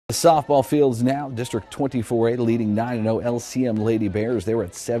The softball fields now, District 24A leading 9-0 LCM Lady Bears. They were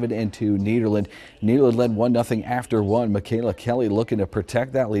at 7-2 Nederland. Nederland led 1-0 after one. Michaela Kelly looking to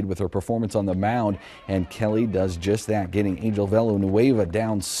protect that lead with her performance on the mound, and Kelly does just that, getting Angel Villanueva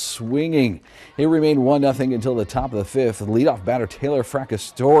down swinging. It remained 1-0 until the top of the fifth. Leadoff batter Taylor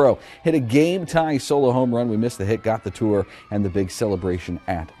Fracastoro hit a game-tying solo home run. We missed the hit, got the tour, and the big celebration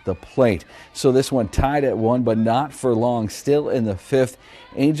at the plate. So this one tied at 1, but not for long. Still in the fifth,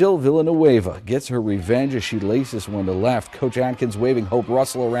 Angel Villanueva gets her revenge as she laces one to left. Coach Atkins waving Hope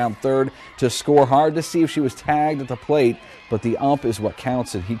Russell around third to score. Hard to see if she was tagged at the plate, but the ump is what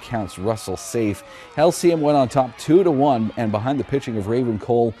counts, and he counts Russell safe. LCM went on top 2-1, and behind the pitching of Raven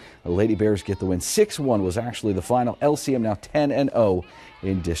Cole, the Lady Bears get the win. 6-1 was actually the final. LCM now 10-0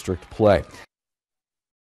 in district play.